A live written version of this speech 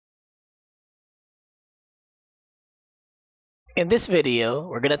In this video,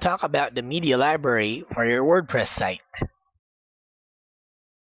 we're going to talk about the media library for your WordPress site.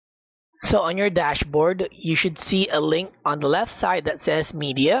 So on your dashboard, you should see a link on the left side that says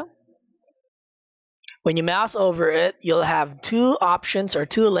Media. When you mouse over it, you'll have two options or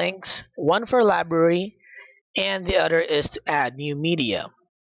two links, one for Library and the other is to add new media.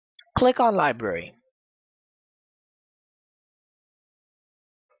 Click on Library.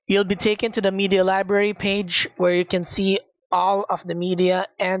 You'll be taken to the Media Library page where you can see all of the media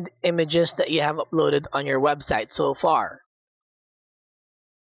and images that you have uploaded on your website so far.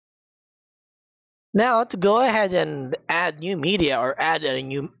 Now, to go ahead and add new media or add a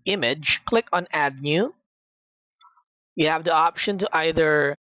new image, click on Add New. You have the option to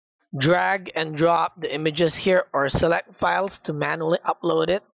either drag and drop the images here or select files to manually upload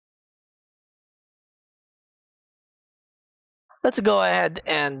it. Let's go ahead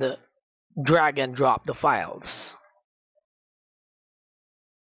and drag and drop the files.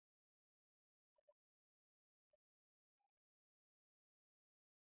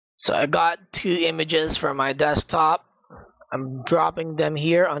 So I got two images from my desktop. I'm dropping them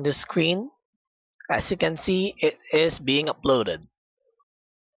here on the screen. As you can see, it is being uploaded.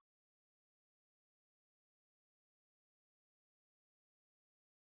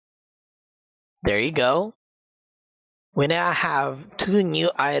 There you go. We now have two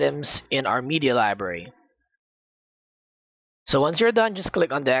new items in our media library. So once you're done, just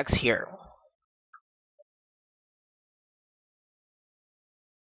click on the X here.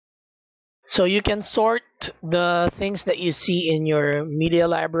 So you can sort the things that you see in your media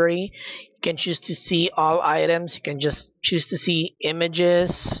library. You can choose to see all items. You can just choose to see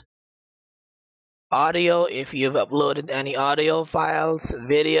images, audio if you've uploaded any audio files,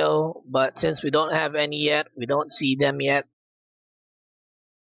 video, but since we don't have any yet, we don't see them yet.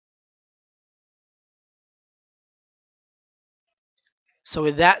 So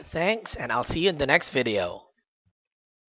with that, thanks, and I'll see you in the next video.